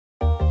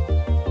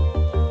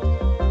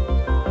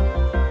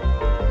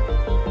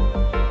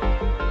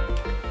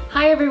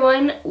Hi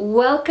everyone,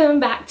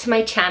 welcome back to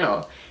my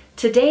channel.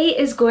 Today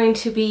is going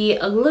to be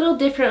a little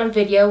different on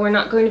video. We're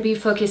not going to be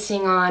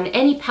focusing on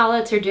any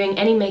palettes or doing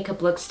any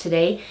makeup looks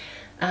today.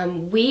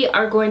 We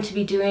are going to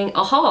be doing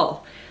a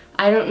haul.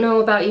 I don't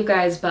know about you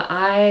guys, but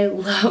I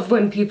love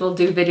when people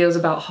do videos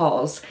about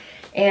hauls.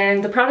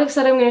 And the products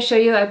that I'm going to show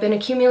you I've been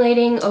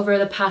accumulating over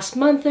the past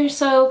month or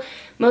so.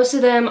 Most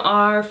of them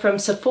are from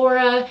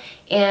Sephora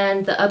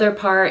and the other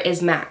part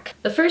is MAC.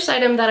 The first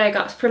item that I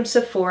got from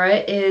Sephora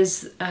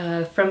is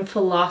from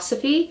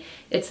Philosophy.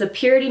 It's the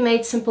Purity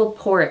Made Simple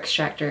Pore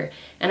Extractor.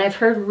 And I've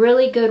heard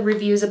really good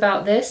reviews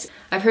about this.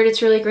 I've heard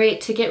it's really great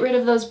to get rid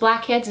of those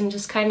blackheads and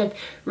just kind of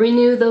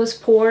renew those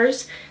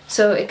pores.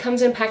 So it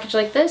comes in a package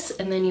like this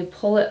and then you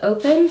pull it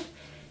open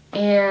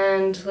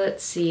and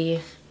let's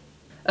see.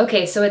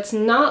 Okay, so it's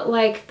not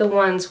like the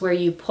ones where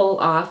you pull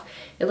off.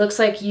 It looks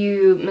like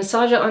you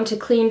massage it onto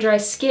clean, dry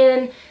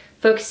skin,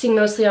 focusing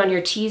mostly on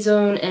your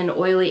T-zone and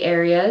oily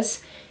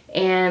areas.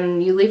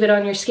 And you leave it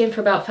on your skin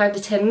for about 5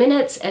 to 10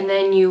 minutes and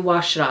then you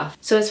wash it off.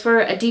 So it's for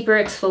a deeper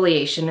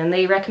exfoliation and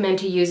they recommend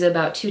to use it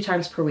about 2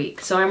 times per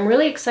week. So I'm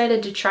really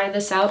excited to try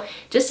this out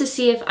just to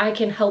see if I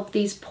can help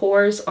these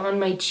pores on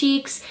my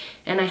cheeks,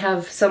 and I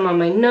have some on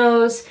my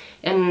nose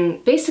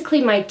and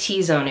basically my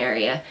T-zone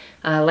area.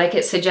 Like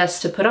it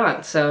suggests to put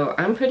on, so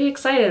I'm pretty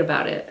excited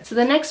about it. So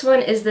the next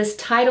one is this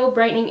Tidal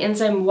Brightening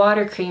Enzyme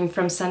Water Cream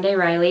from Sunday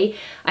Riley.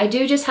 I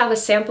do just have a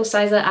sample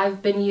size that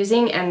I've been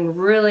using and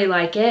really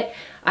like it.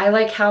 I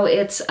like how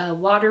it's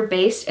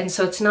water-based and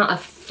so it's not a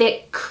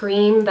thick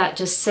cream that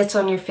just sits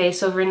on your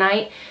face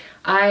overnight.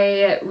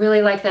 I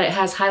really like that it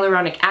has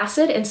hyaluronic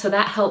acid and so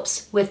that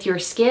helps with your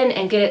skin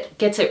and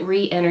gets it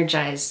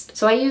re-energized.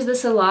 So I use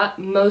this a lot,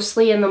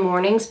 mostly in the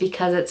mornings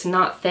because it's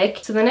not thick.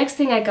 So the next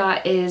thing I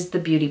got is the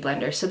Beauty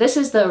Blender. So this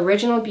is the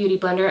original Beauty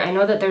Blender. I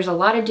know that there's a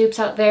lot of dupes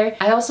out there.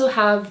 I also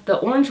have the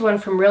orange one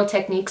from Real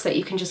Techniques that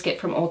you can just get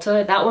from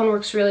Ulta. That one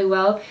works really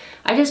well.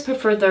 I just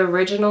prefer the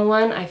original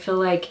one. I feel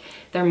like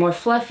they're more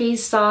fluffy,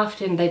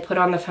 soft, and they put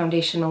on the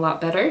foundation a lot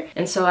better.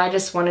 And so I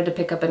just wanted to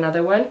pick up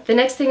another one. The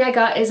next thing I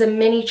got is a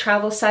mini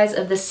travel size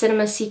of the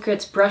Cinema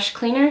Secrets brush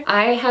cleaner.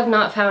 I have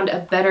not found a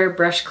better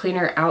brush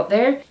cleaner out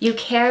there. You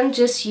can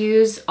just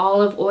use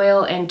olive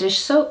oil and dish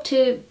soap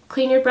to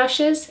clean your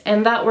brushes,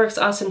 and that works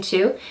awesome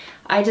too.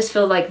 I just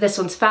feel like this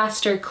one's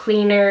faster,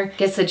 cleaner,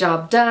 gets the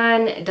job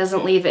done, it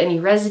doesn't leave any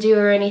residue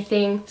or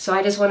anything. So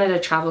I just wanted a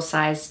travel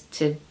size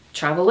to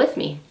travel with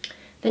me.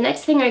 The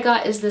next thing I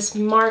got is this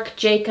Marc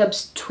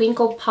Jacobs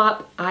Twinkle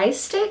Pop Eye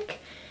Stick.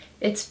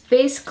 It's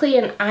basically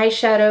an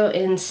eyeshadow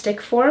in stick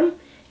form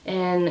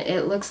and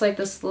it looks like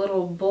this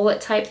little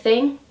bullet type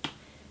thing.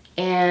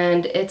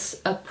 And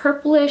it's a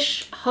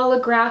purplish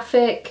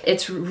holographic.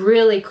 It's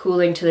really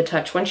cooling to the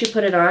touch. Once you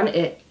put it on,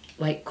 it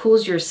like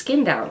cools your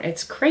skin down.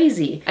 It's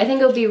crazy. I think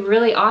it'll be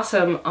really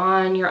awesome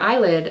on your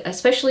eyelid,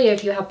 especially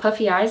if you have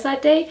puffy eyes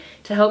that day,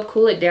 to help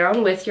cool it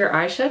down with your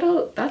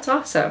eyeshadow. That's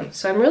awesome.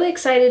 So I'm really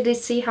excited to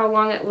see how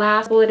long it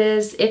lasts, what it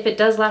is, if it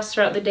does last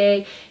throughout the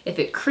day, if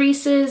it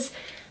creases.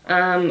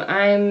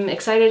 I'm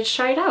excited to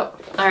try it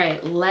out. All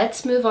right,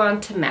 let's move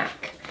on to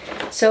MAC.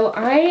 So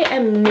I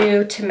am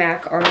new to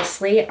MAC,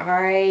 honestly.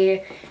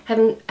 I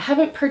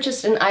haven't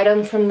purchased an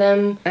item from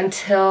them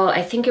until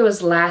I think it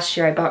was last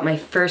year I bought my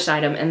first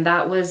item, and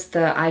that was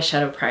the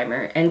eyeshadow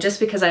primer, and just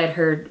because I had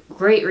heard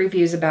great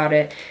reviews about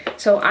it.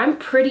 So I'm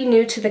pretty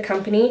new to the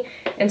company,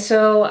 and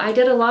so I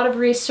did a lot of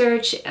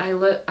research.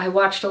 I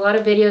watched a lot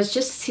of videos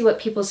just to see what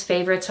people's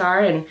favorites are,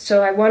 and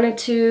so I wanted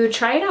to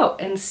try it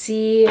out and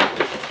see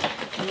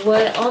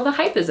what all the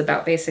hype is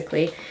about,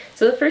 basically.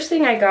 So the first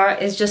thing I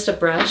got is just a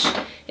brush.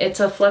 It's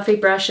a fluffy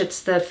brush.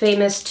 It's the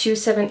famous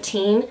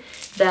 217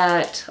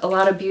 that a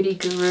lot of beauty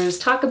gurus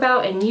talk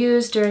about and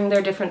use during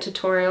their different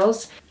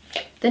tutorials.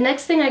 The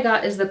next thing I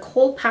got is the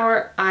Kohl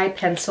Power Eye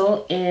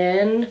Pencil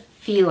in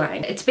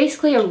Feline. It's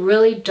basically a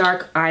really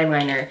dark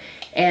eyeliner.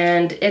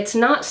 And it's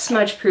not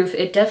smudge proof,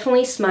 it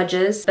definitely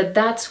smudges, but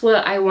that's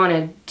what I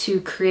wanted to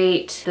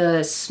create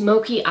the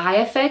smoky eye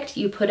effect.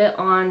 You put it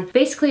on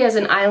basically as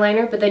an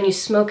eyeliner, but then you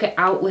smoke it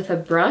out with a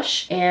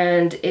brush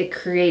and it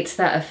creates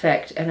that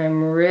effect, and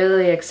I'm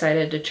really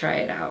excited to try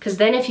it out. Because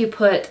then if you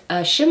put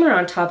a shimmer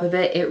on top of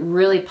it, it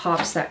really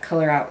pops that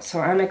color out,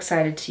 so I'm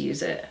excited to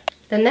use it.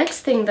 The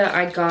next thing that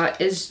I got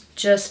is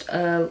just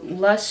a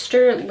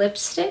Lustre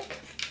lipstick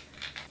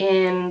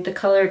in the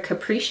color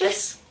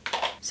Capricious.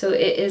 So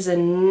it is a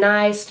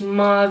nice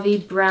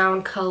mauve-y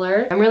brown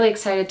color. I'm really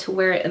excited to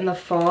wear it in the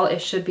fall.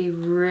 It should be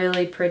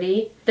really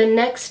pretty. The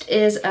next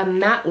is a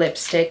matte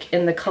lipstick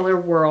in the color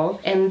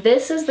Whirl, and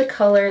this is the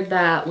color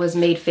that was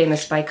made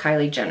famous by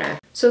Kylie Jenner.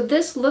 So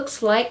this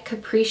looks like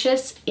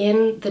Capricious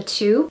in the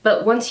tube,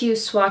 but once you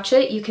swatch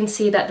it, you can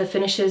see that the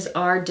finishes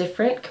are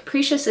different.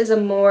 Capricious is a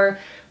more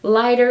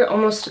lighter,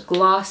 almost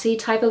glossy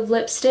type of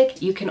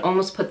lipstick. You can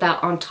almost put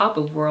that on top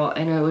of Whirl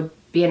and it would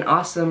be an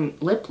awesome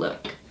lip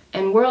look.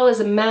 And Whirl is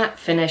a matte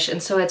finish,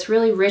 and so it's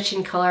really rich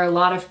in color, a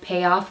lot of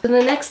payoff. And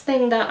the next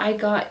thing that I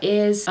got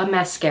is a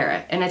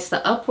mascara, and it's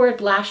the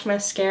Upward Lash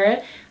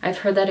Mascara. I've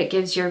heard that it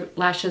gives your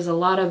lashes a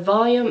lot of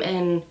volume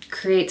and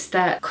creates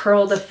that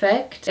curled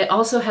effect. It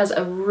also has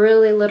a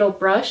really little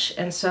brush,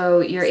 and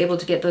so you're able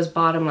to get those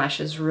bottom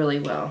lashes really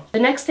well. The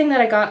next thing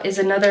that I got is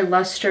another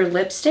Lustre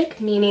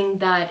lipstick, meaning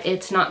that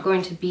it's not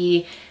going to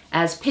be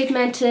as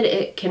pigmented.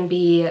 It can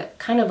be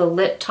kind of a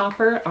lip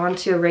topper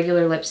onto a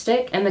regular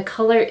lipstick, and the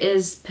color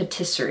is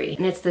Patissiere,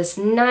 and it's this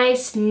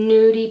nice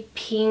nudie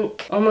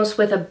pink, almost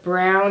with a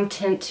brown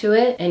tint to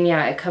it, and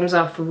yeah, it comes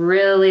off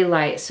really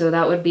light, so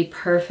that would be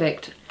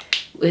perfect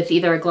with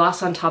either a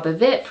gloss on top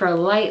of it for a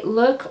light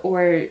look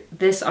or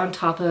this on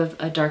top of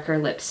a darker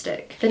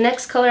lipstick. The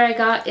next color I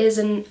got is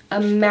a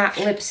matte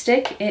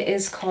lipstick. It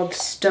is called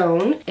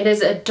Stone. It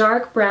is a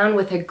dark brown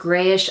with a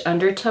grayish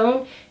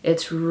undertone.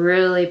 It's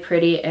really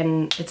pretty,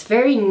 and it's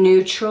very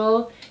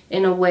neutral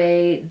in a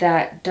way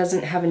that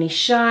doesn't have any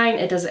shine.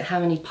 It doesn't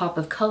have any pop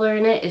of color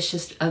in it. It's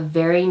just a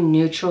very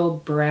neutral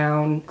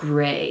brown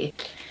gray.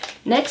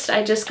 Next,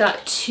 I just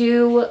got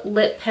 2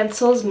 lip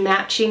pencils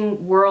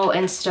matching Whirl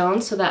and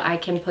Stone so that I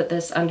can put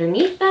this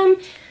underneath them.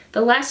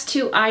 The last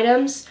 2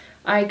 items,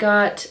 I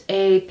got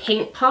a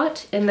paint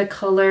pot in the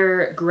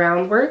color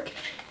Groundwork.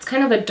 It's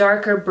kind of a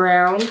darker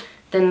brown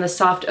than the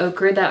soft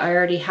ochre that I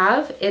already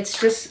have. It's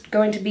just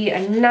going to be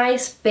a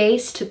nice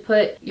base to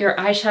put your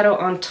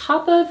eyeshadow on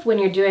top of when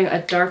you're doing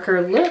a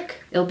darker look.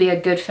 It'll be a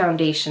good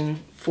foundation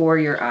for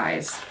your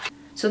eyes.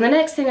 So the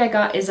next thing I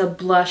got is a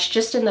blush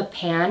just in the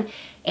pan,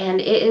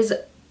 and it is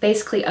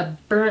basically a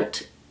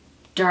burnt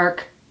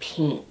dark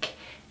pink,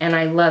 and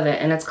I love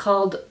it, and it's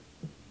called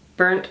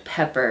Burnt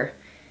Pepper,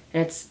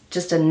 and it's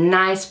just a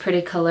nice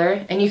pretty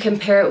color, and you can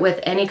pair it with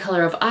any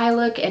color of eye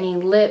look, any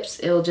lips.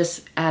 It'll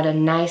just add a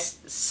nice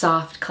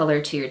soft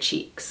color to your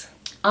cheeks.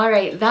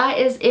 Alright, that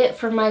is it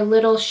for my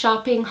little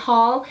shopping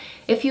haul.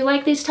 If you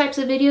like these types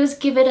of videos,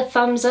 give it a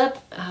thumbs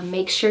up.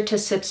 Make sure to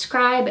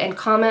subscribe and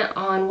comment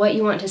on what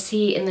you want to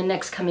see in the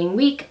next coming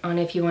week, on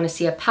if you want to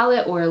see a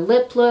palette or a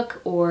lip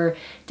look or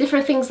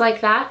different things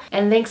like that.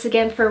 And thanks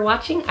again for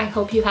watching. I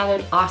hope you have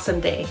an awesome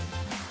day.